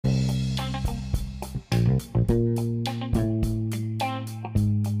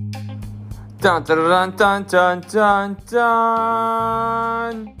Dun dun dun dun dun dun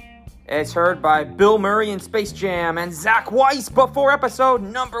dun. It's heard by Bill Murray in Space Jam and Zach Weiss before episode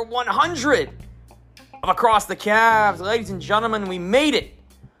number 100 of Across the Cavs. Ladies and gentlemen, we made it.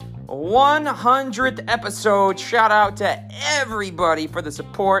 100th episode. Shout out to everybody for the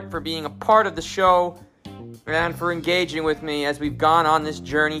support, for being a part of the show, and for engaging with me as we've gone on this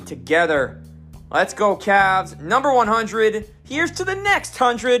journey together. Let's go, Cavs. Number 100. Here's to the next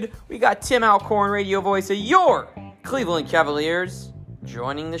 100. We got Tim Alcorn, radio voice of your Cleveland Cavaliers,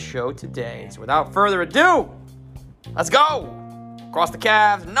 joining the show today. So without further ado, let's go. Across the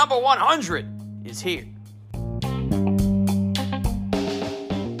Cavs, number 100 is here.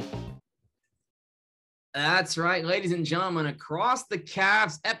 That's right, ladies and gentlemen. Across the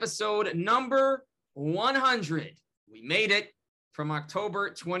Cavs, episode number 100. We made it. From October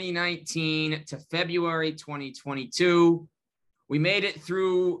 2019 to February 2022, we made it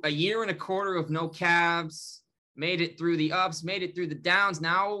through a year and a quarter of no Cavs, made it through the ups, made it through the downs.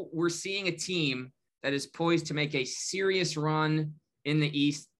 Now we're seeing a team that is poised to make a serious run in the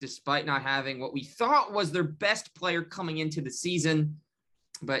East, despite not having what we thought was their best player coming into the season.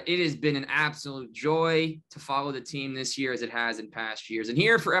 But it has been an absolute joy to follow the team this year as it has in past years. And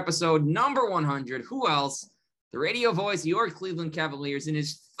here for episode number 100, who else? The radio voice of your Cleveland Cavaliers in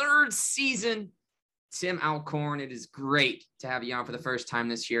his third season, Tim Alcorn. It is great to have you on for the first time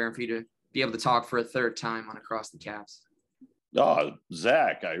this year and for you to be able to talk for a third time on Across the Cavs.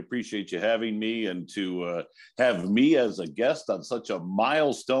 Zach, I appreciate you having me and to have me as a guest on such a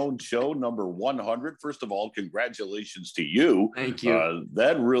milestone show, number 100. First of all, congratulations to you. Thank you.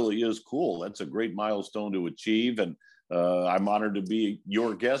 That really is cool. That's a great milestone to achieve. And I'm honored to be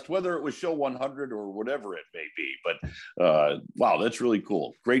your guest, whether it was show 100 or whatever it may be. But wow, that's really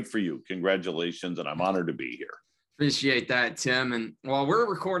cool. Great for you. Congratulations. And I'm honored to be here. Appreciate that, Tim. And while we're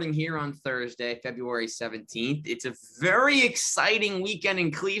recording here on Thursday, February 17th, it's a very exciting weekend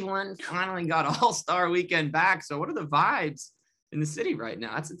in Cleveland. Finally got All-Star Weekend back. So what are the vibes in the city right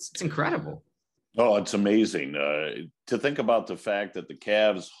now? It's incredible. Oh, it's amazing to think about the fact that the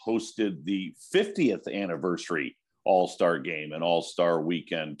Cavs hosted the 50th anniversary All-Star game and All-Star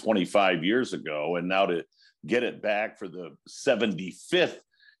weekend 25 years ago. And now to get it back for the 75th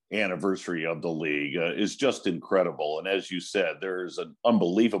anniversary of the league is just incredible. And as you said, there's an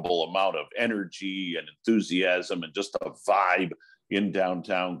unbelievable amount of energy and enthusiasm and just a vibe in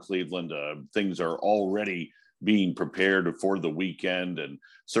downtown Cleveland. Things are already being prepared for the weekend, and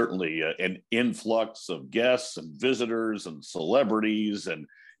certainly an influx of guests and visitors and celebrities and,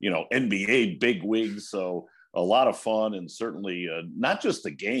 NBA bigwigs. So a lot of fun, and certainly not just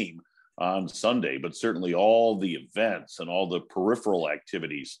the game on Sunday, but certainly all the events and all the peripheral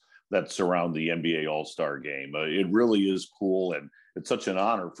activities that surround the NBA All-Star game. It really is cool, and it's such an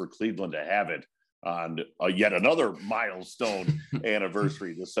honor for Cleveland to have it on yet another milestone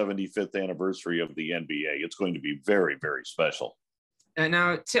anniversary, the 75th anniversary of the NBA. It's going to be very, very special. And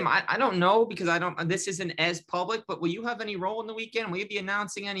now, Tim, I don't know because this isn't as public, but will you have any role in the weekend? Will you be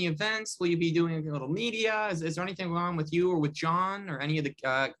announcing any events? Will you be doing a little media? Is there anything going on with you or with John or any of the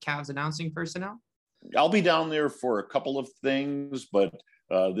Cavs announcing personnel? I'll be down there for a couple of things, but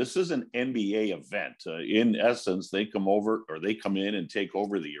this is an NBA event. In essence, they come in and take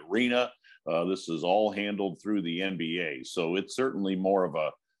over the arena. This is all handled through the NBA. So it's certainly more of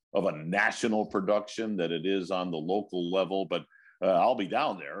a national production than it is on the local level, but I'll be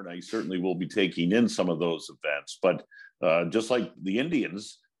down there, and I certainly will be taking in some of those events. But just like the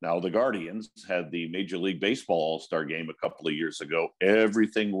Indians, now the Guardians had the Major League Baseball All-Star game a couple of years ago.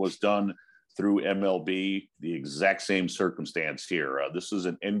 Everything was done through MLB, the exact same circumstance here. This is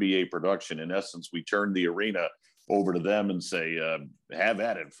an NBA production. In essence, we turn the arena over to them and say, have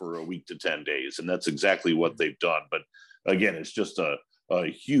at it for a week to 10 days. And that's exactly what they've done. But again, it's just a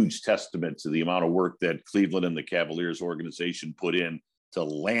huge testament to the amount of work that Cleveland and the Cavaliers organization put in to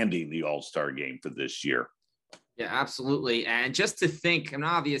landing the All-Star game for this year. Yeah, absolutely. And just to think, and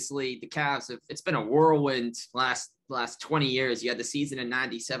obviously the Cavs, it's been a whirlwind last 20 years. You had the season in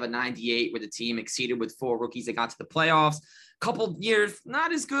 97, 98 where the team exceeded with 4 rookies that got to the playoffs. Couple years,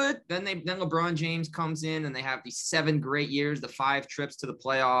 not as good. Then LeBron James comes in and they have these 7 great years, the 5 trips to the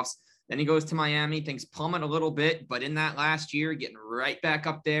playoffs. Then he goes to Miami, things plummet a little bit, but in that last year, getting right back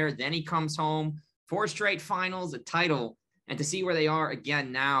up there. Then he comes home, 4 straight finals, a title. And to see where they are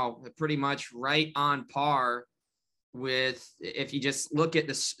again now, pretty much right on par with, if you just look at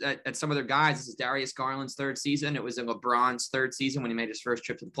this at some of their guys, this is Darius Garland's 3rd season. It was in LeBron's 3rd season when he made his first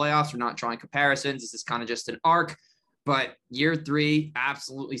trip to the playoffs. We're not drawing comparisons. This is kind of just an arc. But year 3,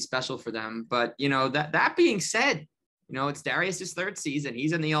 absolutely special for them. But, that being said, it's Darius's 3rd season.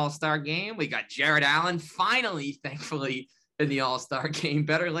 He's in the All-Star game. We got Jarrett Allen finally, thankfully, in the All-Star game.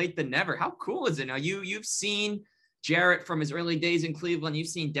 Better late than never. How cool is it? Now, you've seen Jarrett from his early days in Cleveland. You've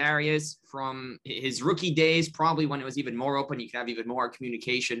seen Darius from his rookie days, probably when it was even more open. You could have even more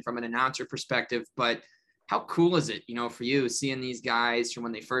communication from an announcer perspective. But how cool is it, for you, seeing these guys from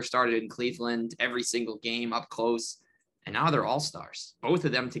when they first started in Cleveland, every single game up close, and now they're all-stars, both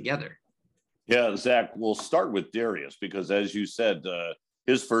of them together. Yeah, Zach, we'll start with Darius because, as you said,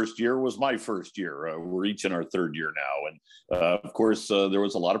 his first year was my first year. We're each in our 3rd year now. And, of course, there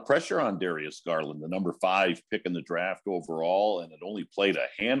was a lot of pressure on Darius Garland, the number 5 pick in the draft overall, and had only played a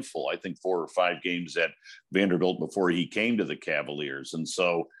handful, I think 4 or 5 games at Vanderbilt before he came to the Cavaliers. And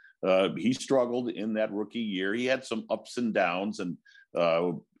so he struggled in that rookie year. He had some ups and downs, and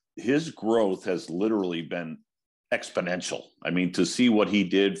his growth has literally been exponential. I mean, to see what he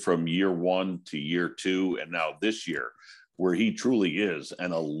did from year 1 to year 2 and now this year, where he truly is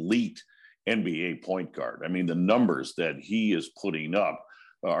an elite NBA point guard. I mean, the numbers that he is putting up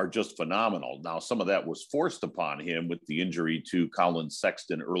are just phenomenal. Now, some of that was forced upon him with the injury to Colin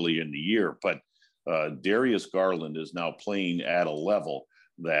Sexton early in the year, but Darius Garland is now playing at a level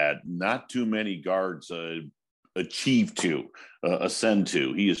that not too many guards achieve to, ascend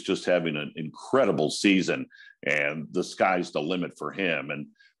to. He is just having an incredible season, and the sky's the limit for him. And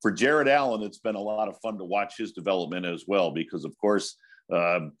for Jarrett Allen, it's been a lot of fun to watch his development as well, because of course,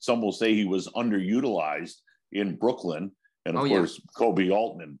 some will say he was underutilized in Brooklyn. And of course, Kobe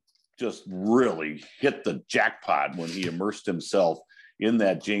Altman just really hit the jackpot when he immersed himself in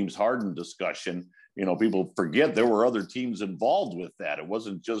that James Harden discussion. People forget there were other teams involved with that. It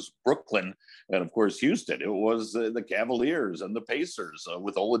wasn't just Brooklyn and, of course, Houston. It was the Cavaliers and the Pacers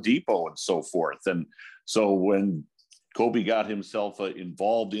with Oladipo and so forth. And so when Kobe got himself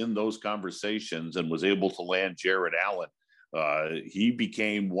involved in those conversations and was able to land Jarrett Allen, he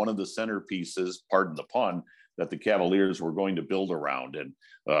became one of the centerpieces, pardon the pun, that the Cavaliers were going to build around. And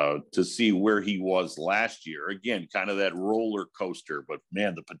to see where he was last year, again, kind of that roller coaster, but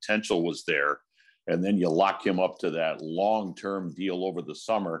man, the potential was there. And then you lock him up to that long-term deal over the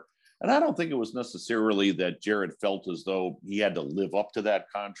summer. And I don't think it was necessarily that Jarrett felt as though he had to live up to that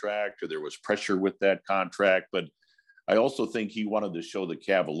contract or there was pressure with that contract. But I also think he wanted to show the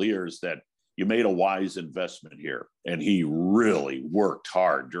Cavaliers that you made a wise investment here. And he really worked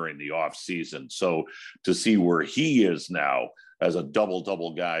hard during the offseason. So to see where he is now as a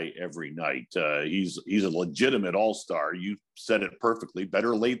double-double guy every night, he's a legitimate all-star. You said it perfectly.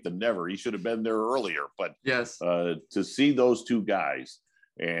 Better late than never. He should have been there earlier. But yes, to see those two guys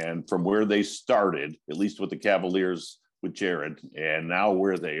and from where they started, at least with the Cavaliers with Jarrett, and now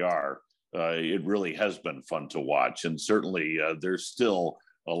where they are, it really has been fun to watch. And certainly there's still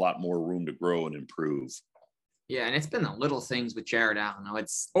a lot more room to grow and improve. Yeah, and it's been the little things with Jarrett Allen. Now,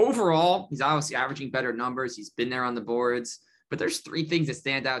 it's overall, he's obviously averaging better numbers. He's been there on the boards. But there's 3 things that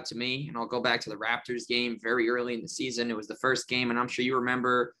stand out to me, and I'll go back to the Raptors game very early in the season. It was the first game, and I'm sure you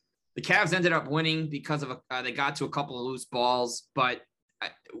remember the Cavs ended up winning because of they got to a couple of loose balls. But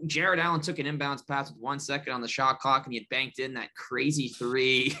Jarrett Allen took an inbounds pass with 1 second on the shot clock, and he had banked in that crazy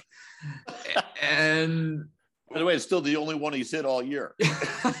 3. And by the way, it's still the only one he's hit all year.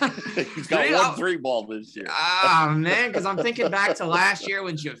 He's got 1 3-ball this year. Oh, man, because I'm thinking back to last year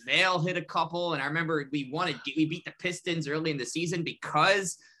when JaVale hit a couple, and I remember we beat the Pistons early in the season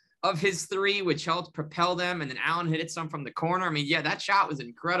because of his 3, which helped propel them, and then Allen hit some from the corner. I mean, yeah, that shot was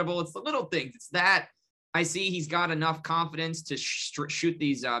incredible. It's the little things. It's that I see he's got enough confidence to shoot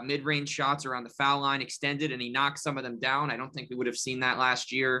these mid-range shots around the foul line extended, and he knocked some of them down. I don't think we would have seen that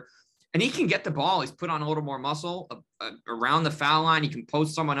last year. And he can get the ball. He's put on a little more muscle around the foul line. He can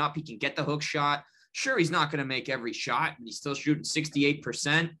post someone up. He can get the hook shot. Sure, he's not going to make every shot, but he's still shooting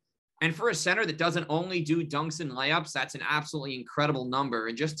 68%. And for a center that doesn't only do dunks and layups, that's an absolutely incredible number.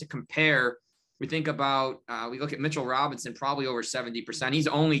 And just to compare, we think about, we look at Mitchell Robinson, probably over 70%. He's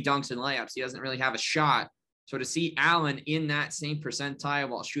only dunks and layups. He doesn't really have a shot. So to see Allen in that same percentile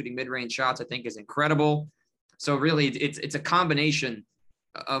while shooting mid-range shots, I think is incredible. So really, it's a combination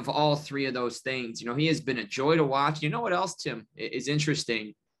of all 3 of those things. He has been a joy to watch. You know what else, Tim, is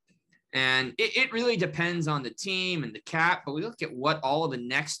interesting? And it really depends on the team and the cap, but we look at what all of the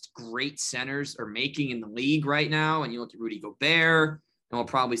next great centers are making in the league right now. And you look at Rudy Gobert, and we'll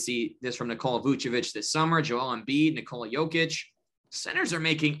probably see this from Nikola Vucevic this summer, Joel Embiid, Nikola Jokic. Centers are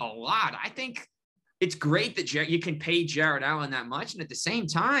making a lot. I think it's great that you can pay Jarrett Allen that much. And at the same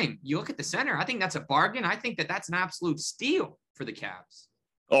time, you look at the center, I think that's a bargain. I think that's an absolute steal for the Cavs.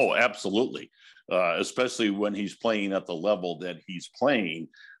 Oh, absolutely. Especially when he's playing at the level that he's playing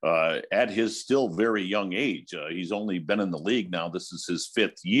at his still very young age. He's only been in the league now. This is his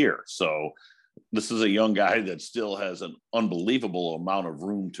 5th year. So this is a young guy that still has an unbelievable amount of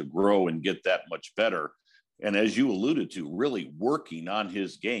room to grow and get that much better. And as you alluded to, really working on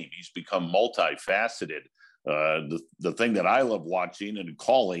his game. He's become multifaceted. The thing that I love watching and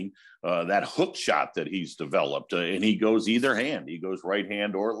calling, that hook shot that he's developed, and he goes either hand. He goes right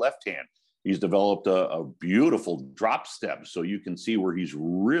hand or left hand. He's developed a beautiful drop step, so you can see where he's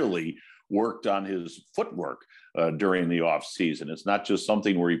really worked on his footwork during the off season. It's not just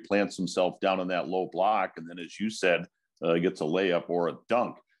something where he plants himself down in that low block and then, as you said, gets a layup or a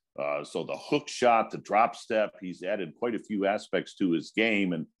dunk. So the hook shot, the drop step, he's added quite a few aspects to his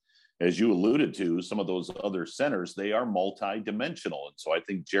game. And as you alluded to, some of those other centers, they are multi-dimensional. And so I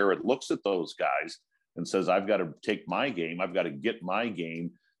think Jared looks at those guys and says, I've got to take my game. I've got to get my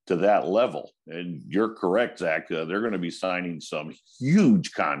game to that level. And you're correct, Zach. They're going to be signing some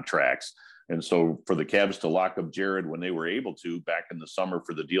huge contracts. And so for the Cavs to lock up Jared when they were able to back in the summer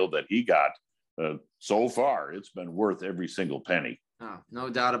for the deal that he got, so far, it's been worth every single penny. Oh, no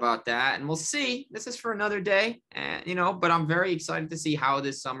doubt about that. And we'll see. This is for another day, but I'm very excited to see how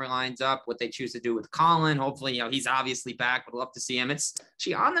this summer lines up, what they choose to do with Colin. Hopefully, he's obviously back. Would love to see him. It's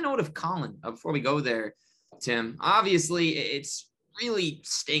actually on the note of Colin, before we go there, Tim, obviously it's really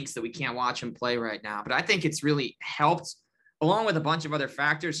stinks that we can't watch him play right now, but I think it's really helped along with a bunch of other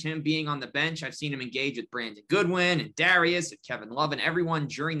factors, him being on the bench. I've seen him engage with Brandon Goodwin and Darius and Kevin Love and everyone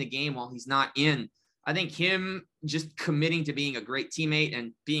during the game while he's not in. I think him just committing to being a great teammate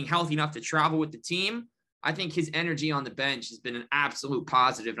and being healthy enough to travel with the team, I think his energy on the bench has been an absolute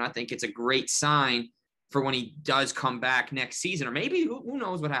positive. And I think it's a great sign for when he does come back next season, or maybe who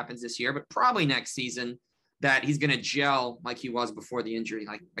knows what happens this year, but probably next season, that he's going to gel like he was before the injury,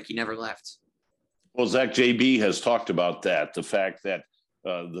 like he never left. Well, Zach, JB has talked about that, the fact that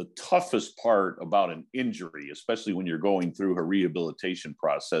the toughest part about an injury, especially when you're going through a rehabilitation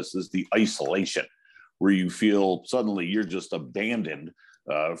process, is the isolation, where you feel suddenly you're just abandoned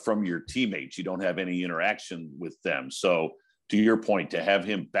from your teammates. You don't have any interaction with them. So to your point, to have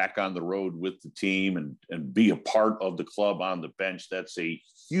him back on the road with the team and be a part of the club on the bench, that's a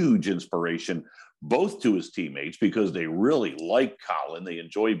huge inspiration, both to his teammates, because they really like Colin. They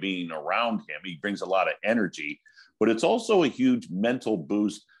enjoy being around him. He brings a lot of energy, but it's also a huge mental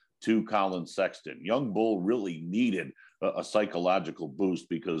boost to Collin Sexton. Young Bull really needed a psychological boost,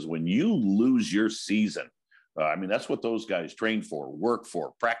 because when you lose your season, that's what those guys train for, work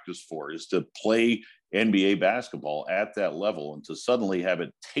for, practice for, is to play NBA basketball at that level, and to suddenly have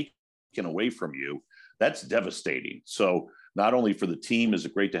it taken away from you, that's devastating. So not only for the team is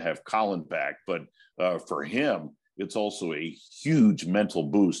it great to have Colin back, but for him, it's also a huge mental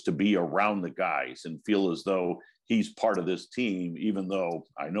boost to be around the guys and feel as though he's part of this team, even though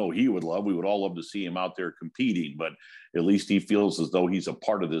I know we would all love to see him out there competing, but at least he feels as though he's a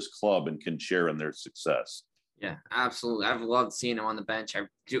part of this club and can share in their success. Yeah, absolutely. I've loved seeing him on the bench. I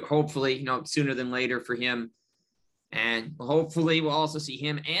do, hopefully, sooner than later for him. And hopefully we'll also see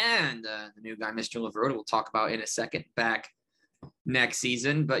him and the new guy, Mr. LeVert, we'll talk about in a second, back next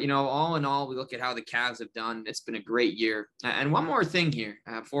season. But, all in all, we look at how the Cavs have done. It's been a great year. And one more thing here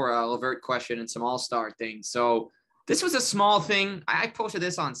for a LeVert question and some all-star things. So this was a small thing. I posted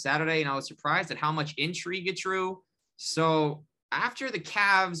this on Saturday, and I was surprised at how much intrigue it drew. So after the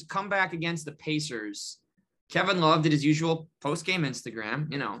Cavs come back against the Pacers, Kevin Love did his usual post-game Instagram.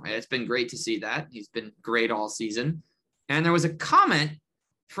 It's been great to see that. He's been great all season. And there was a comment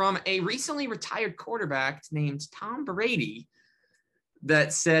from a recently retired quarterback named Tom Brady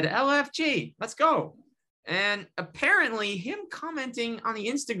that said, LFG, let's go. And apparently him commenting on the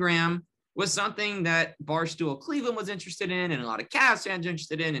Instagram was something that Barstool Cleveland was interested in, and a lot of Cavs fans are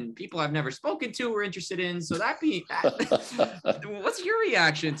interested in, and people I've never spoken to were interested in. So what's your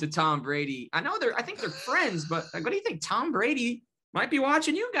reaction to Tom Brady? I think they're friends, but what do you think? Tom Brady might be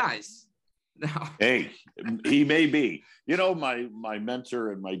watching you guys. No. Hey, he may be. My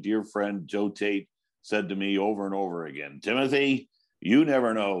mentor and my dear friend Joe Tate said to me over and over again, Timothy, you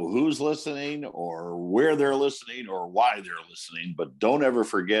never know who's listening or where they're listening or why they're listening, but don't ever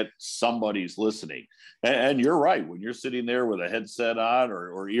forget somebody's listening. And you're right. When you're sitting there with a headset on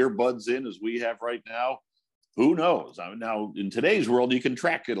or earbuds in, as we have right now, who knows? Now, in today's world, you can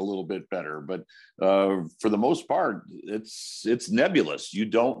track it a little bit better, but for the most part, it's nebulous. You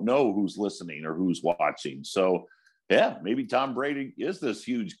don't know who's listening or who's watching. So, yeah, maybe Tom Brady is this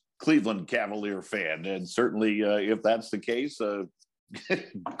huge Cleveland Cavalier fan. And certainly, if that's the case,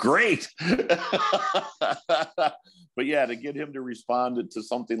 great. But yeah, to get him to respond to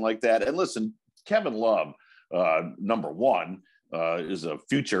something like that. And listen, Kevin Love, number one, is a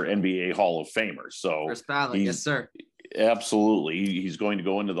future NBA Hall of Famer. So First ballot, yes, sir. Absolutely. He's going to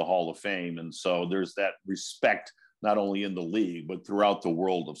go into the Hall of Fame. And so there's that respect, not only in the league, but throughout the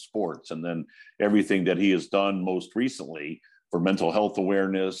world of sports. And then everything that he has done most recently for mental health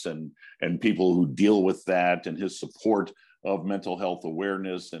awareness and people who deal with that, and his support of mental health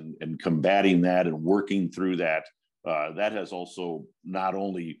awareness and combating that and working through that. That has also not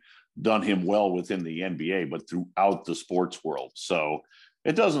only done him well within the NBA, but throughout the sports world. So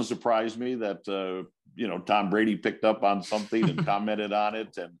it doesn't surprise me that, Tom Brady picked up on something and commented on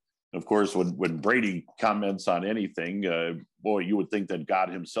it. And of course, when Brady comments on anything, you would think that God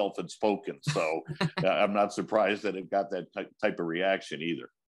himself had spoken. So I'm not surprised that it got that type of reaction either.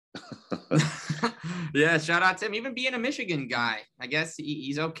 Yeah, shout out to him. Even being a Michigan guy, I guess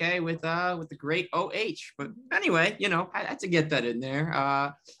he's okay with the great OH. But anyway, I had to get that in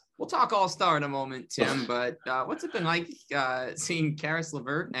there. We'll talk All-Star in a moment, Tim. But what's it been like seeing Caris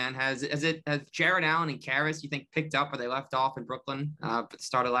LeVert? And has Jarrett Allen and Caris, you think, picked up where they left off in Brooklyn at the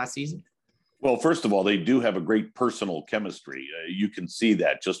start of last season? Well, first of all, they do have a great personal chemistry. You can see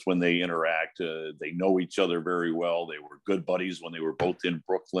that just when they interact. They know each other very well. They were good buddies when they were both in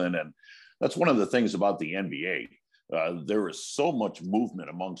Brooklyn. And that's one of the things about the NBA. There is so much movement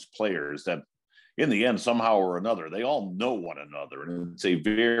amongst players that in the end, somehow or another, they all know one another. And it's a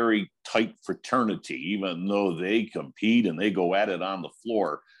very tight fraternity, even though they compete and they go at it on the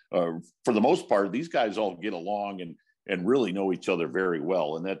floor. For the most part, these guys all get along and really know each other very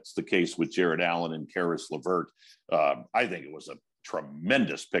well. And that's the case with Jarrett Allen and Caris LeVert. I think it was a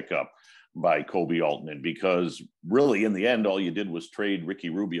tremendous pickup by Kobe Altman, because really in the end, all you did was trade Ricky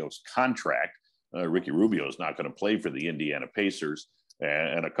Rubio's contract. Ricky Rubio is not going to play for the Indiana Pacers,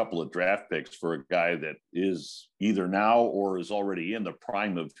 and a couple of draft picks for a guy that is either now or is already in the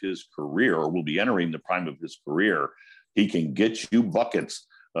prime of his career, or will be entering the prime of his career. He can get you buckets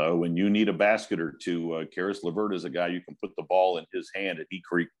when you need a basket or two. Caris LeVert is a guy you can put the ball in his hand and he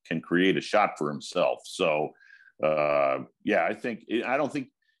can create a shot for himself. So, I don't think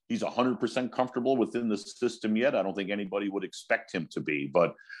he's 100% comfortable within the system yet. I don't think anybody would expect him to be.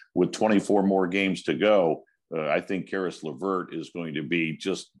 But with 24 more games to go, I think Caris LeVert is going to be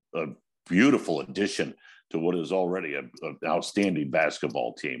just a beautiful addition to what is already an outstanding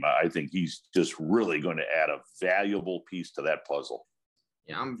basketball team. I think he's just really going to add a valuable piece to that puzzle.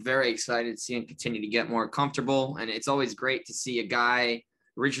 Yeah, I'm very excited to see him continue to get more comfortable. And it's always great to see a guy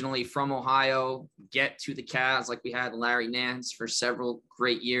originally from Ohio get to the Cavs, like we had Larry Nance for several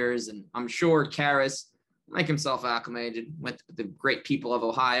great years. And I'm sure Caris will make himself acclimated with the great people of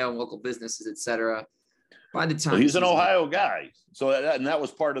Ohio and local businesses, et cetera. By the time he's an Ohio guy. So that was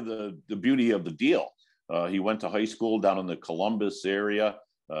part of the beauty of the deal. He went to high school down in the Columbus area,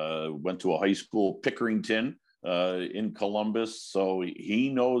 went to a high school, Pickerington, in Columbus. So he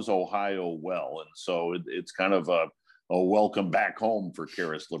knows Ohio well. And so it's kind of a welcome back home for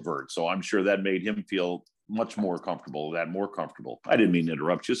Caris LeVert. So I'm sure that made him feel much more comfortable, I didn't mean to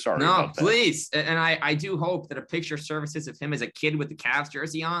interrupt you. Sorry. No, about that. Please. And I do hope that a picture surfaces of him as a kid with the Cavs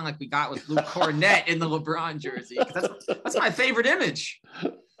jersey on, like we got with Luke Cornett in the LeBron jersey. That's my favorite image.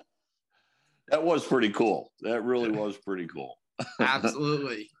 That was pretty cool. That really was pretty cool.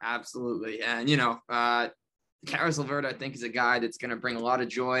 Absolutely. And, Caris LeVert, I think, is a guy that's going to bring a lot of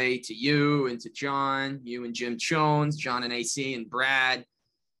joy to you and to John, you and Jim Jones, John and AC and Brad,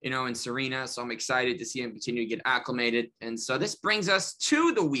 and Serena. So I'm excited to see him continue to get acclimated. And so this brings us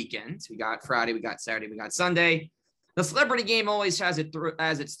to the weekend. We got Friday, we got Saturday, we got Sunday. The celebrity game always has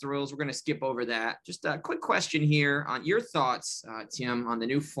its thrills. We're going to skip over that. Just a quick question here on your thoughts, Tim, on the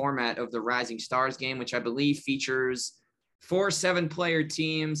new format of the Rising Stars game, which I believe features 4 7-player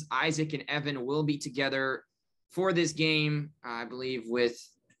teams. Isaac and Evan will be together for this game, I believe, with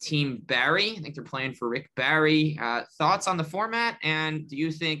Team Barry. I think they're playing for Rick Barry. Thoughts on the format? And do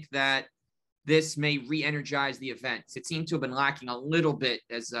you think that this may re-energize the event? It seemed to have been lacking a little bit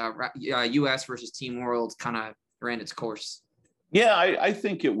as U.S. versus Team World kind of ran its course. Yeah, I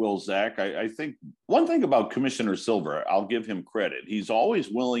think it will, Zach. I think one thing about Commissioner Silver, I'll give him credit. He's always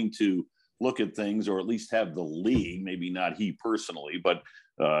willing to look at things, or at least have the league, maybe not he personally, but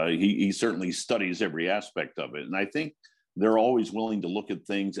he certainly studies every aspect of it. And I think they're always willing to look at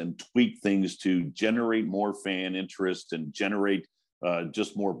things and tweak things to generate more fan interest and generate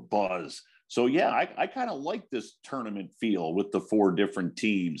just more buzz. So, yeah, I kind of like this tournament feel with the 4 different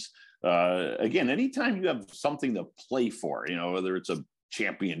teams. Again, anytime you have something to play for, whether it's a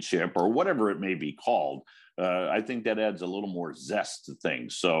championship or whatever it may be called. I think that adds a little more zest to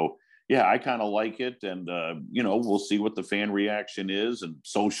things. So, yeah, I kind of like it. And, we'll see what the fan reaction is and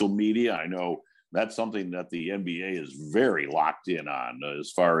social media. I know that's something that the NBA is very locked in on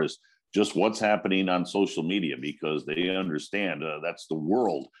as far as just what's happening on social media, because they understand that's the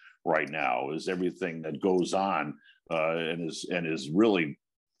world right now, is everything that goes on and is really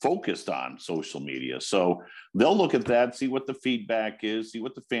focused on social media. So they'll look at that, see what the feedback is, see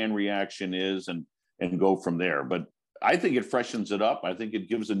what the fan reaction is, and go from there. But I think it freshens it up. I think it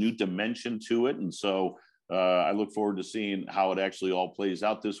gives a new dimension to it. And so I look forward to seeing how it actually all plays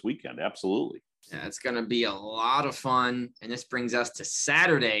out this weekend. Absolutely. Yeah, it's going to be a lot of fun. And this brings us to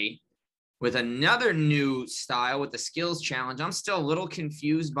Saturday with another new style with the skills challenge. I'm still a little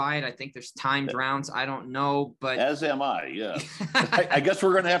confused by it. I think there's timed rounds. I don't know, but as am I. Yeah. I guess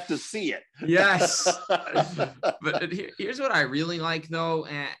we're going to have to see it. Yes. But here's what I really like, though.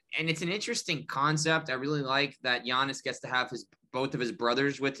 And it's an interesting concept. I really like that Giannis gets to have both of his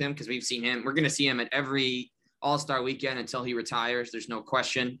brothers with him, because we've seen him. We're going to see him at every All-Star weekend until he retires. There's no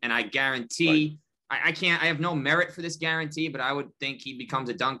question. And I guarantee I have no merit for this guarantee, but I would think he becomes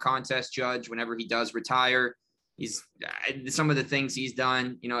a dunk contest judge whenever he does retire. He's some of the things he's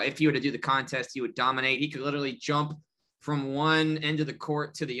done. If he were to do the contest, he would dominate. He could literally jump from one end of the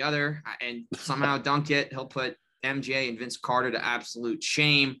court to the other and somehow dunk it. He'll put MJ and Vince Carter to absolute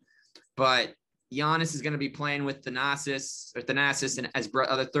shame. But Giannis is going to be playing with Thanasis and as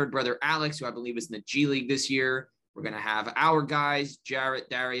other third brother Alex, who I believe is in the G League this year. We're going to have our guys, Jarrett,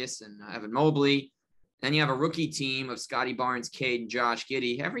 Darius, and Evan Mobley. Then you have a rookie team of Scotty Barnes, Cade, and Josh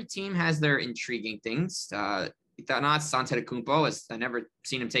Giddey. Every team has their intriguing things. Thanasis Antetokounmpo, as I never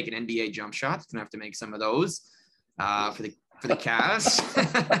seen him take an NBA jump shot. He's gonna have to make some of those for the Cavs.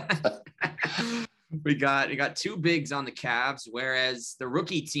 we got two bigs on the Cavs, whereas the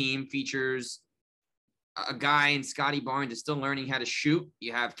rookie team features a guy in Scotty Barnes is still learning how to shoot.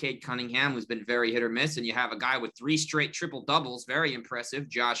 You have Cade Cunningham, who's been very hit or miss, and you have a guy with 3 straight triple doubles, very impressive,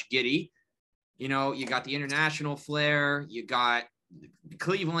 Josh Giddey. You got the international flair, you got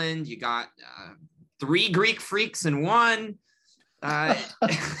Cleveland, you got 3 Greek freaks in one. Are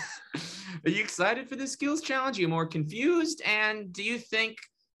you excited for this skills challenge? Are you more confused? And do you think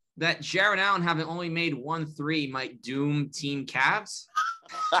that Jarrett Allen, having only made 1 3, might doom Team Cavs?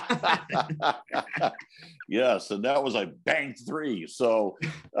 Yes, and that was a bang 3. So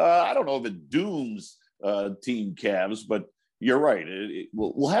I don't know if it dooms Team Cavs, but you're right.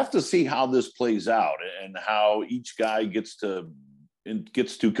 We'll have to see how this plays out and how each guy gets to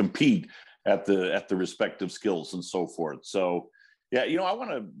compete at the respective skills and so forth. So, yeah, I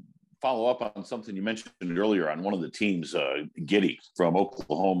want to follow up on something you mentioned earlier on one of the teams, Giddey from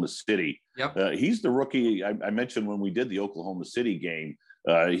Oklahoma City. Yep. He's the rookie I mentioned when we did the Oklahoma City game.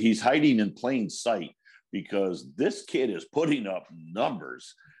 He's hiding in plain sight because this kid is putting up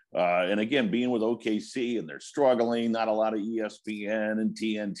numbers. And again, being with OKC and they're struggling, not a lot of ESPN and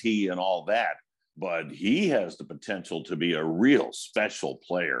TNT and all that, but he has the potential to be a real special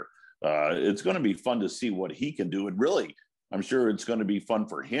player. It's going to be fun to see what he can do. And really, I'm sure it's going to be fun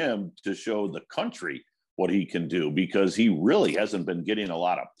for him to show the country what he can do, because he really hasn't been getting a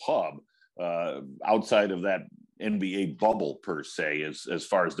lot of pub outside of that NBA bubble per se, as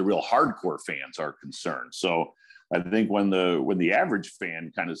far as the real hardcore fans are concerned. So I think when the average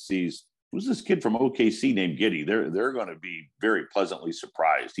fan kind of sees who's this kid from OKC named Giddey, they're going to be very pleasantly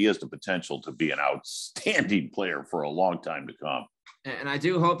surprised. He has the potential to be an outstanding player for a long time to come. And I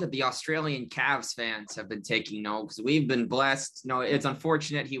do hope that the Australian Cavs fans have been taking note, because we've been blessed. It's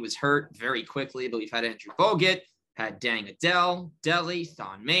unfortunate he was hurt very quickly, but we've had Andrew Bogut, had Deng Adel, Delhi,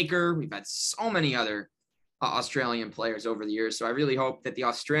 Thon Maker. We've had so many other Australian players over the years. So I really hope that the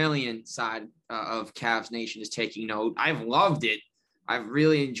Australian side of Cavs Nation is taking note. I've loved it. I've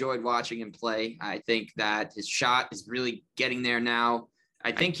really enjoyed watching him play. I think that his shot is really getting there now.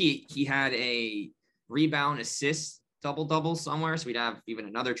 I think he had a rebound assist double-double somewhere, so we'd have even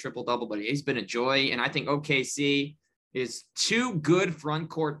another triple-double, but he's been a joy. And I think OKC is 2 good front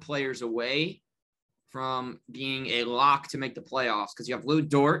court players away from being a lock to make the playoffs, because you have Lou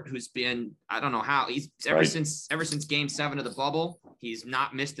Dort, who's been, I don't know how, he's ever since Game 7 of the bubble, he's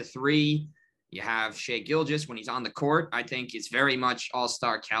not missed a 3. You have Shai Gilgeous when he's on the court. I think it's very much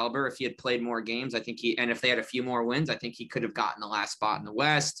all-star caliber. If he had played more games, and if they had a few more wins, I think he could have gotten the last spot in the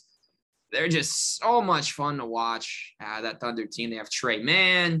West. They're just so much fun to watch. That Thunder team, they have Trey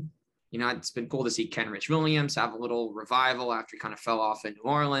Mann. It's been cool to see Kenrich Williams have a little revival after he kind of fell off in New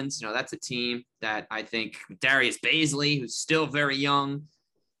Orleans. That's a team that I think Darius Baisley, who's still very young,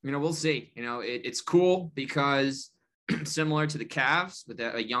 we'll see. It's cool because similar to the Cavs with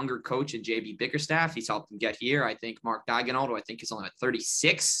a younger coach and JB Bickerstaff. He's helped them get here. I think Mark Daigneault, who I think is only at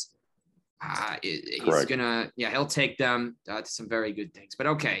 36. He's gonna, he'll take them to some very good things. But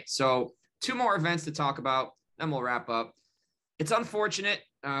okay, so 2 more events to talk about, then we'll wrap up. It's unfortunate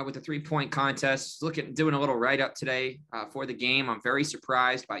with the 3-point contest. Doing a little write-up today for the game. I'm very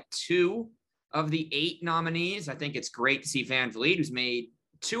surprised by 2 of the 8 nominees. I think it's great to see Van Vliet, who's made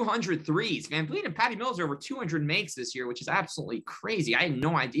 200 threes. Van Vliet and Patty Mills are over 200 makes this year, which is absolutely crazy. I had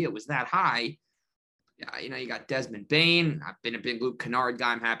no idea it was that high. Yeah, you got Desmond Bane. I've been a big Luke Kennard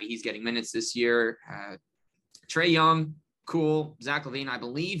guy. I'm happy he's getting minutes this year. Trae Young, cool. Zach LaVine, I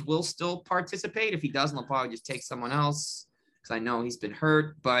believe, will still participate. If he doesn't, he'll probably just take someone else because I know he's been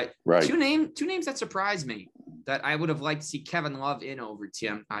hurt. But two names that surprised me that I would have liked to see Kevin Love in over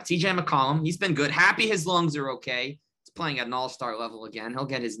Tim. TJ McCollum, he's been good. Happy his lungs are okay. He's playing at an all-star level again. He'll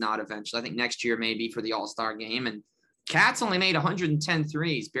get his nod eventually. I think next year maybe for the all-star game. And Cat's only made 110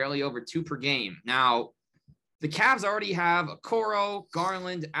 threes, barely over 2 per game. Now, the Cavs already have Okoro,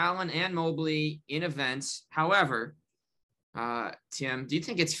 Garland, Allen, and Mobley in events. However, Tim, do you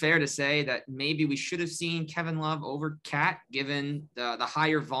think it's fair to say that maybe we should have seen Kevin Love over Cat, given the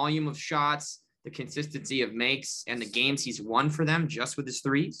higher volume of shots, the consistency of makes, and the games he's won for them just with his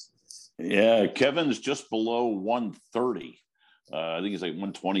threes? Yeah, Kevin's just below 130. I think he's like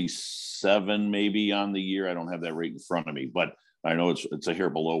 127 maybe on the year. I don't have that right in front of me, but I know it's a hair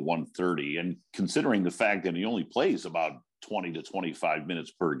below 130. And considering the fact that he only plays about 20 to 25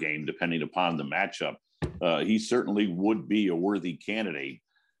 minutes per game, depending upon the matchup, he certainly would be a worthy candidate.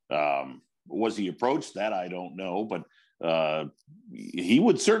 Was he approached? That I don't know, but he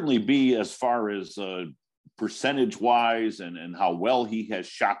would certainly be, as far as percentage-wise and how well he has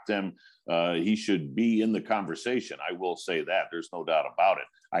shot them, he should be in the conversation. I will say that. There's no doubt about it.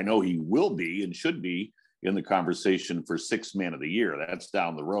 I know he will be and should be in the conversation for 6th man of the year. That's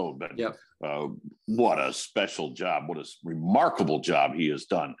down the road. But what a special job. What a remarkable job he has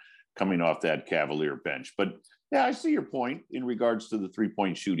done coming off that Cavalier bench. But yeah, I see your point in regards to the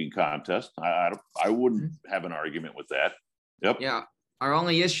 3-point shooting contest. I wouldn't have an argument with that. Yep. Yeah. Our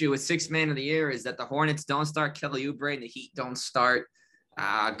only issue with 6th man of the year is that the Hornets don't start Kelly Oubre and the Heat don't start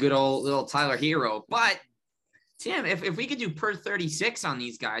good old little Tyler Hero. But Tim, if we could do per 36 on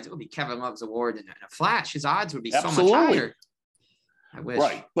these guys, it would be Kevin Love's award in a flash. His odds would be so much higher. I wish.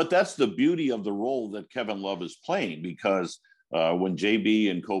 Right. But that's the beauty of the role that Kevin Love is playing, because when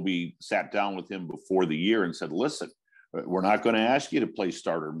JB and Kobe sat down with him before the year and said, listen, we're not going to ask you to play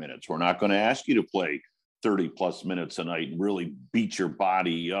starter minutes. We're not going to ask you to play 30 plus minutes a night and really beat your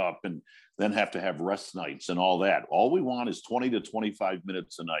body up and then have to have rest nights and all that. All we want is 20 to 25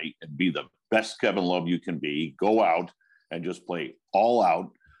 minutes a night and be the best Kevin Love you can be. Go out and just play all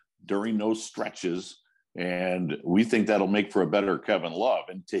out during those stretches. And we think that'll make for a better Kevin Love.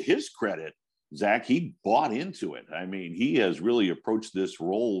 And to his credit, Zach, he bought into it. I mean, he has really approached this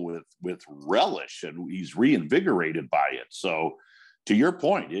role with relish, and he's reinvigorated by it. So to your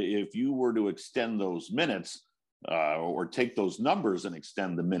point, if you were to extend those minutes or take those numbers and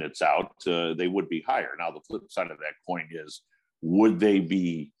extend the minutes out, they would be higher. Now, the flip side of that coin is, would they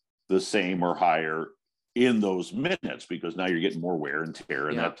be the same or higher in those minutes? Because now you're getting more wear and tear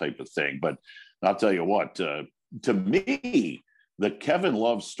and that type of thing. But I'll tell you what, to me, the Kevin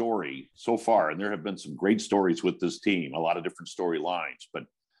Love story so far, and there have been some great stories with this team, a lot of different storylines, but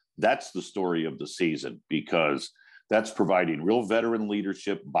that's the story of the season, because that's providing real veteran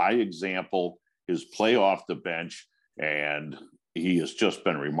leadership by example, his play off the bench, and he has just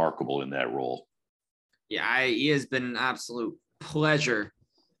been remarkable in that role. Yeah, he has been an absolute pleasure,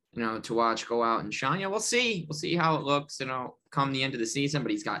 to watch go out and shine. Yeah, we'll see how it looks, come the end of the season, but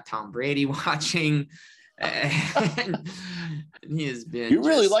he's got Tom Brady watching. And he has been. You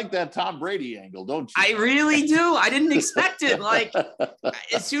really like that Tom Brady angle, don't you? I really do. I didn't expect it. Like,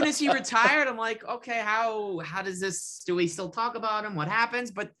 as soon as he retired, I'm like, okay, how does this? Do we still talk about him? What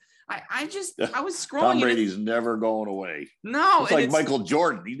happens? But I was scrolling. Tom Brady's never going away. No, it's like Michael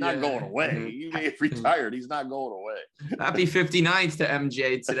Jordan. He's not going away. He may have retired. He's not going away. Happy 59th to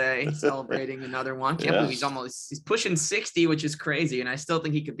MJ today, celebrating another one. Can't believe he's pushing 60, which is crazy. And I still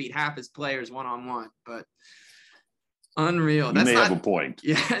think he could beat half his players one-on-one, but unreal. You may have a point.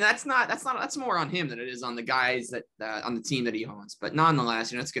 Yeah, that's more on him than it is on the guys that on the team that he owns. But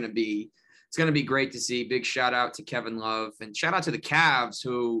nonetheless, it's going to be great to see. Big shout out to Kevin Love, and shout out to the Cavs,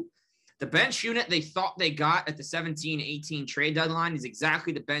 who the bench unit they thought they got at the 17-18 trade deadline is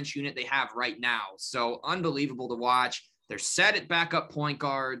exactly the bench unit they have right now. So unbelievable to watch. They're set at backup point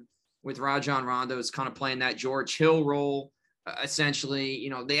guard with Rajon Rondo is kind of playing that George Hill role.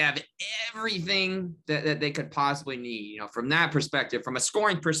 essentially, they have everything that they could possibly need, from that perspective. From a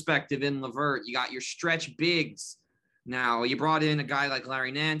scoring perspective in LeVert, you got your stretch bigs. Now, you brought in a guy like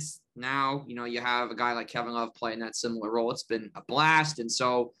Larry Nance. Now, you have a guy like Kevin Love playing that similar role. It's been a blast. And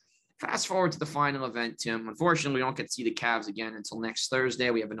so fast forward to the final event, Tim. Unfortunately, we don't get to see the Cavs again until next Thursday.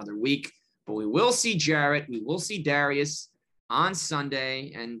 We have another week, but we will see Jarrett. We will see Darius on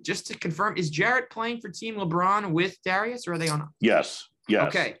Sunday. And just to confirm, is Jarrett playing for Team LeBron with Darius, or are they on? Yes.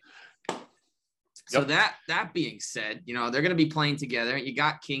 Okay. So that being said, they're going to be playing together. You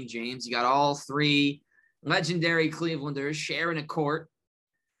got King James. You got all three legendary Clevelanders sharing a court.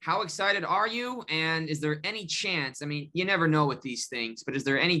 How excited are you? And is there any chance, you never know with these things, but is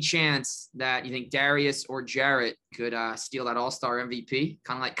there any chance that you think Darius or Jarrett could steal that All-Star MVP,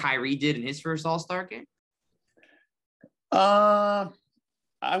 kind of like Kyrie did in his first All-Star game? I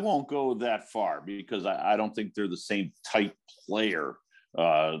won't go that far because I don't think they're the same type player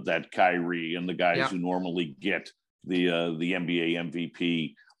that Kyrie and the guys who normally get the NBA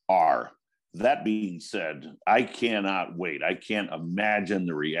MVP are. That being said, I cannot wait. I can't imagine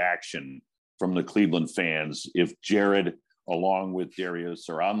the reaction from the Cleveland fans if Jared, along with Darius,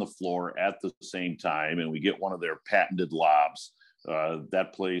 are on the floor at the same time and we get one of their patented lobs.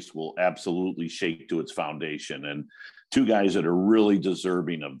 That place will absolutely shake to its foundation. And two guys that are really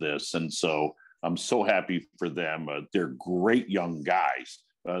deserving of this. And so I'm so happy for them. They're great young guys.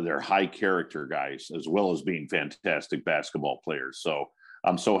 They're high character guys, as well as being fantastic basketball players. So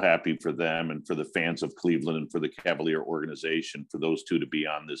I'm so happy for them and for the fans of Cleveland and for the Cavalier organization, for those two to be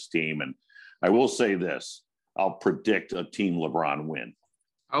on this team. And I will say this, I'll predict a Team LeBron win.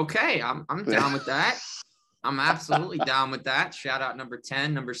 Okay, I'm down with that. I'm absolutely down with that. Shout out number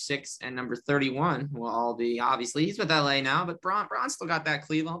 10, number 6, and number 31 will all be, obviously, he's with LA now, but Bron still got that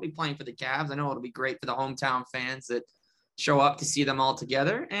Cleveland. He'll be playing for the Cavs. I know it'll be great for the hometown fans that show up to see them all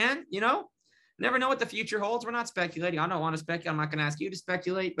together. And, never know what the future holds. We're not speculating. I don't want to speculate. I'm not going to ask you to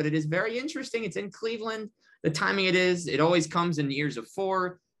speculate, but it is very interesting. It's in Cleveland. The timing it always comes in years of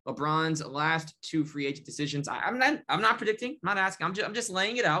 4. LeBron's last 2 free agent decisions. I'm not predicting. I'm not asking. I'm just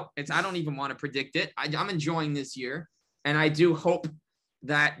laying it out. I don't even want to predict it. I'm enjoying this year, and I do hope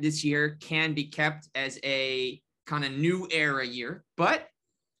that this year can be kept as a kind of new era year. But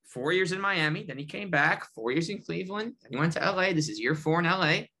 4 years in Miami, then he came back. 4 years in Cleveland, then he went to LA. This is year 4 in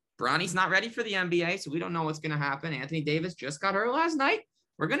LA. Bronny's not ready for the NBA, so we don't know what's going to happen. Anthony Davis just got hurt last night.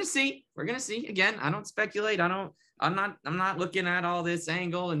 We're going to see. Again, I don't speculate. I'm not looking at all this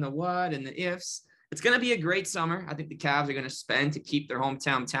angle and the what and the ifs. It's going to be a great summer. I think the Cavs are going to spend to keep their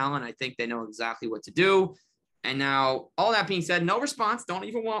hometown talent. I think they know exactly what to do. And now, all that being said, no response. Don't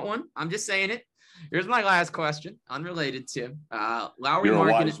even want one. I'm just saying it. Here's my last question, unrelated to Lauri. You're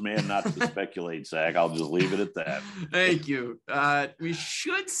a wise man not to speculate, Zach. I'll just leave it at that. Thank you. We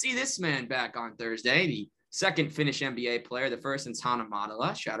should see this man back on Thursday, the second Finnish NBA player, the first in Hanna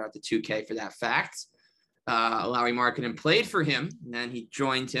Matala. Shout out to 2K for that fact. Lauri Markkanen played for him, and then he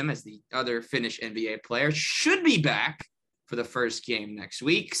joined him as the other Finnish NBA player. Should be back for the first game next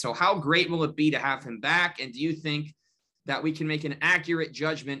week. So how great will it be to have him back? And do you think that we can make an accurate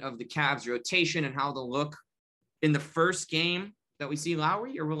judgment of the Cavs rotation and how they'll look in the first game that we see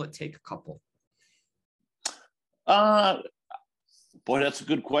Lauri, or will it take a couple? Boy, that's a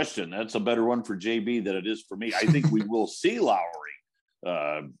good question. That's a better one for JB than it is for me. I think we will see Lauri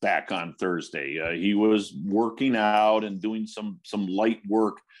back on Thursday. He was working out and doing some light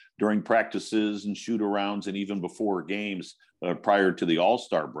work during practices and shoot-arounds and even before games prior to the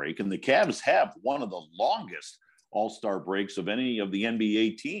All-Star break. And the Cavs have one of the longest All-Star breaks of any of the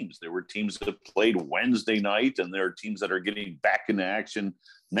NBA teams. There were teams that played Wednesday night, and there are teams that are getting back into action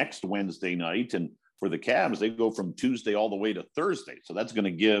next Wednesday night. And for the Cavs, they go from Tuesday all the way to Thursday. So that's going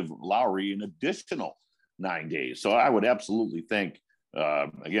to give Lauri an additional 9 days. So I would absolutely think,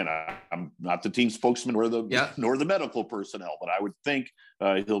 again, I'm not the team spokesman nor the medical personnel, but I would think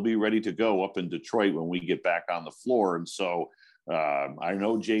he'll be ready to go up in Detroit when we get back on the floor. And so I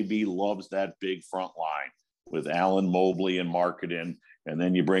know JB loves that big front line with Allen, Mobley, and Markkanen, and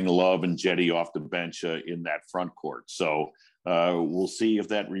then you bring Love and Jetty off the bench in that front court. So we'll see if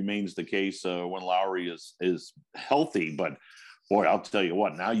that remains the case when Lauri is healthy. But boy, I'll tell you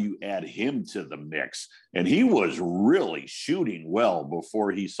what, now you add him to the mix, and he was really shooting well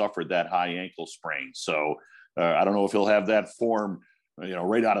before he suffered that high ankle sprain. So I don't know if he'll have that form,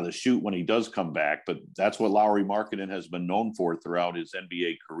 right out of the chute when he does come back, but that's what Lauri Markkanen has been known for throughout his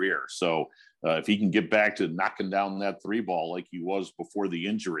NBA career. So if he can get back to knocking down that 3 ball like he was before the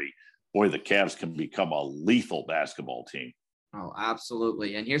injury, boy, the Cavs can become a lethal basketball team. Oh,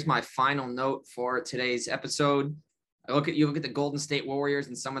 absolutely. And here's my final note for today's episode. You look at the Golden State Warriors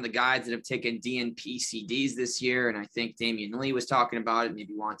and some of the guys that have taken DNP CDs this year, and I think Damian Lee was talking about it.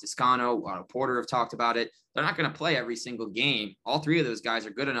 Maybe Juan Toscano, Otto Porter have talked about it. They're not going to play every single game. All three of those guys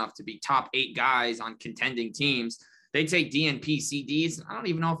are good enough to be top 8 guys on contending teams. They take DNP CDs. I don't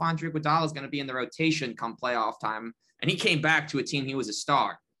even know if Andre Iguodala is going to be in the rotation come playoff time. And he came back to a team he was a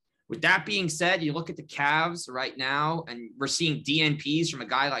star. With that being said, you look at the Cavs right now, and we're seeing DNPs from a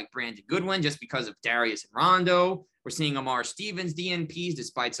guy like Brandon Goodwin just because of Darius and Rondo. We're seeing Amar Stevens DNPs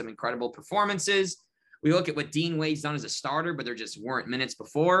despite some incredible performances. We look at what Dean Wade's done as a starter, but there just weren't minutes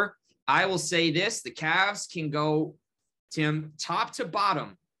before. I will say this, the Cavs can go, Tim, top to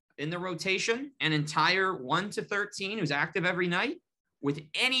bottom in the rotation, an entire 1 to 13 who's active every night with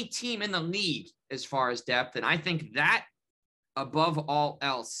any team in the league as far as depth. And I think that above all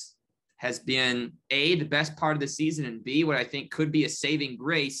else has been A, the best part of the season, and B, what I think could be a saving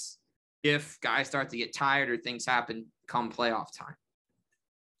grace if guys start to get tired or things happen come playoff time.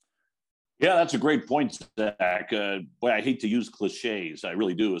 Yeah, that's a great point, Zach. Boy, I hate to use cliches. I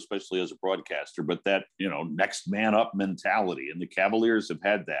really do, especially as a broadcaster, but that, next man up mentality. And the Cavaliers have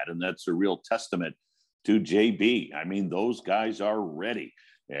had that. And that's a real testament to JB. I mean, those guys are ready.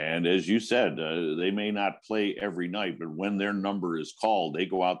 And as you said, they may not play every night, but when their number is called, they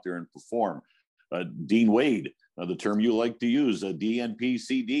go out there and perform. Dean Wade, the term you like to use, a DNP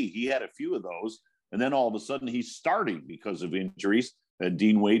CD, he had a few of those. And then all of a sudden he's starting because of injuries.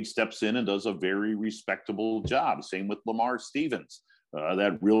 Dean Wade steps in and does a very respectable job. Same with Lamar Stevens,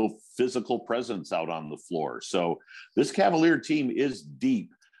 that real physical presence out on the floor. So this Cavalier team is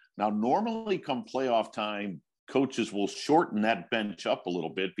deep. Now, normally come playoff time, coaches will shorten that bench up a little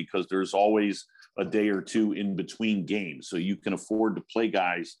bit because there's always a day or two in between games. So you can afford to play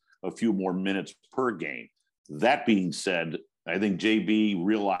guys a few more minutes per game. That being said, I think JB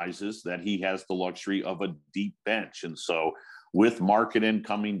realizes that he has the luxury of a deep bench. And so with Markkanen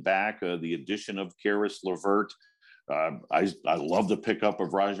coming back, the addition of Caris LeVert, I love the pickup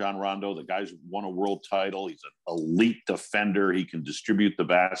of Rajon Rondo. The guy's won a world title. He's an elite defender. He can distribute the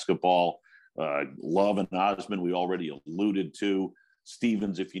basketball. Love and Osman, we already alluded to.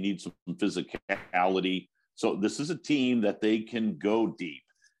 Stevens, if you need some physicality. So this is a team that they can go deep.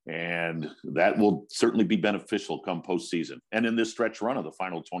 And that will certainly be beneficial come postseason and in this stretch run of the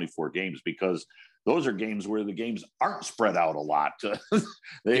final 24 games, because those are games where the games aren't spread out a lot.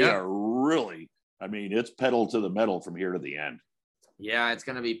 They are really, it's pedal to the metal from here to the end. Yeah, it's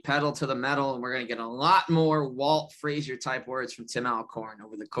going to be pedal to the metal, and we're going to get a lot more Walt Frazier type words from Tim Alcorn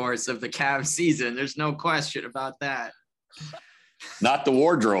over the course of the Cavs season. There's no question about that. Not the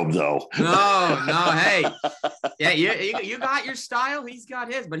wardrobe, though. No. Hey, yeah, you got your style. He's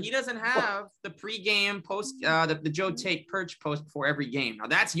got his, but he doesn't have the pregame post, the Joe Tate Perch post before every game. Now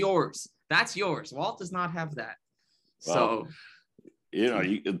that's yours. That's yours. Walt does not have that. Well,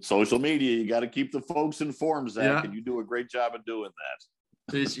 so, social media, you got to keep the folks informed, Zach, and you do a great job of doing that.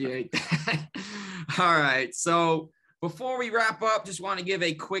 Appreciate that. All right. So before we wrap up, just want to give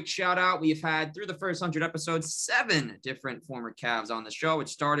a quick shout out. We've had through the first 100 episodes, 7 different former Cavs on the show. It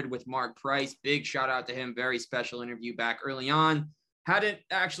started with Mark Price. Big shout out to him. Very special interview back early on. Hadn't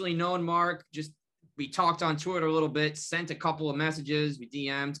actually known Mark. We talked on Twitter a little bit, sent a couple of messages. We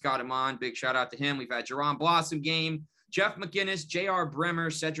DM'd, got him on. Big shout out to him. We've had Jerron Blossom game, Jeff McGinnis, J.R. Bremer,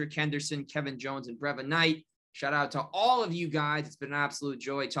 Cedric Henderson, Kevin Jones, and Brevin Knight. Shout out to all of you guys. It's been an absolute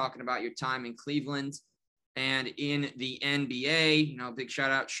joy talking about your time in Cleveland and in the NBA. Big shout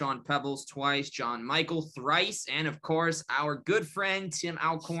out Sean Pebbles twice, John Michael thrice, and of course, our good friend Tim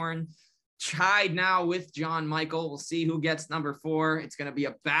Alcorn, tied now with John Michael. We'll see who gets number 4. It's going to be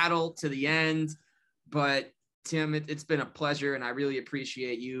a battle to the end. But Tim, it's been a pleasure, and I really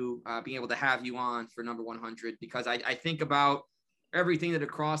appreciate you being able to have you on for number 100, because I think about everything that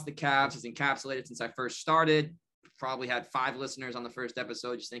across the Cavs has encapsulated since I first started. Probably had 5 listeners on the first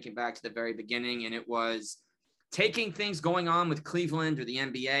episode, just thinking back to the very beginning, and it was taking things going on with Cleveland or the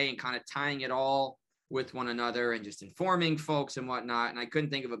NBA and kind of tying it all with one another and just informing folks and whatnot. And I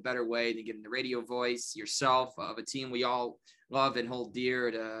couldn't think of a better way than getting the radio voice yourself of a team we all love and hold dear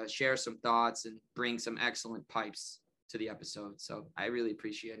to share some thoughts and bring some excellent pipes to the episode. So I really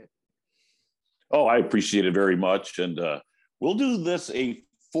appreciate it. Oh, I appreciate it very much. And we'll do this a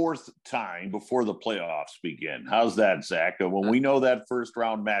 4th time before the playoffs begin. How's that, Zach? When we know that first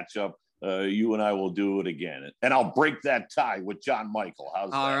round matchup, you and I will do it again. And I'll break that tie with John Michael.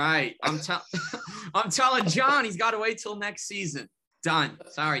 How's all that? All right. I'm telling John he's got to wait till next season. Done.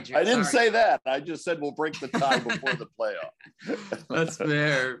 Sorry, John. I didn't say that. I just said we'll break the tie before the playoff. That's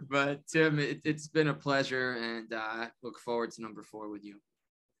fair. But Tim, it's been a pleasure, and look forward to number 4 with you.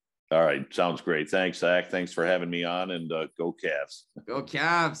 All right. Sounds great. Thanks, Zach. Thanks for having me on, and go Cavs. Go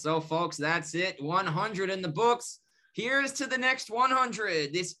Cavs. So, folks, that's it. 100 in the books. Here's to the next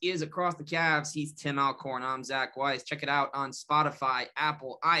 100. This is Across the Cavs. He's Tim Alcorn. I'm Zach Weiss. Check it out on Spotify,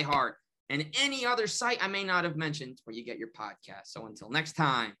 Apple, iHeart, and any other site I may not have mentioned where you get your podcast. So until next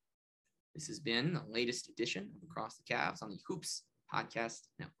time, this has been the latest edition of Across the Cavs on the Hoops Podcast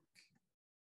Network.